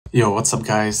Yo, what's up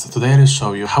guys? Today I'll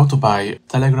show you how to buy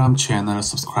Telegram channel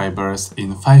subscribers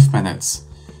in 5 minutes.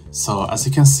 So as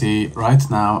you can see, right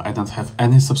now I don't have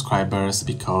any subscribers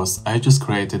because I just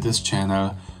created this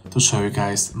channel to show you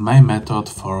guys my method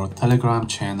for Telegram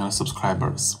channel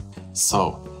subscribers.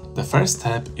 So the first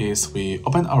step is we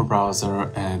open our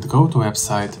browser and go to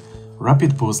website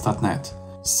rapidboost.net.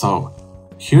 So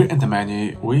here in the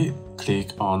menu we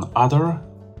click on Other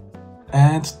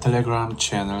and Telegram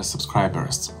channel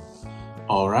subscribers.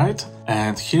 Alright,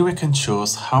 and here we can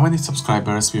choose how many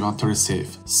subscribers we want to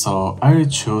receive. So I will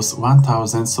choose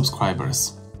 1000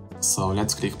 subscribers. So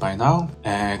let's click buy now,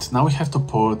 and now we have to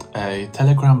put a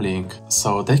Telegram link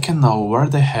so they can know where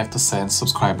they have to send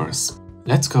subscribers.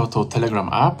 Let's go to Telegram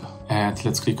app and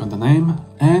let's click on the name,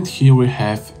 and here we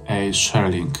have a share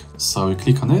link. So we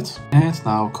click on it and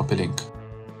now copy link.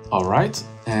 Alright,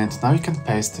 and now you can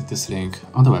paste this link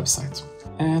on the website.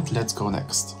 And let's go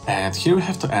next. And here we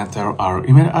have to enter our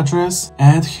email address,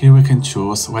 and here we can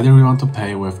choose whether we want to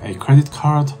pay with a credit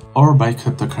card or by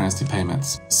cryptocurrency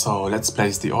payments. So let's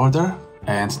place the order,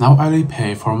 and now I will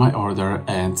pay for my order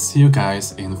and see you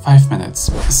guys in 5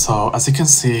 minutes. So as you can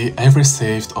see, I've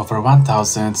received over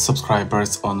 1000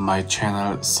 subscribers on my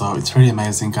channel, so it's really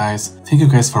amazing guys. Thank you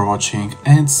guys for watching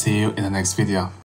and see you in the next video.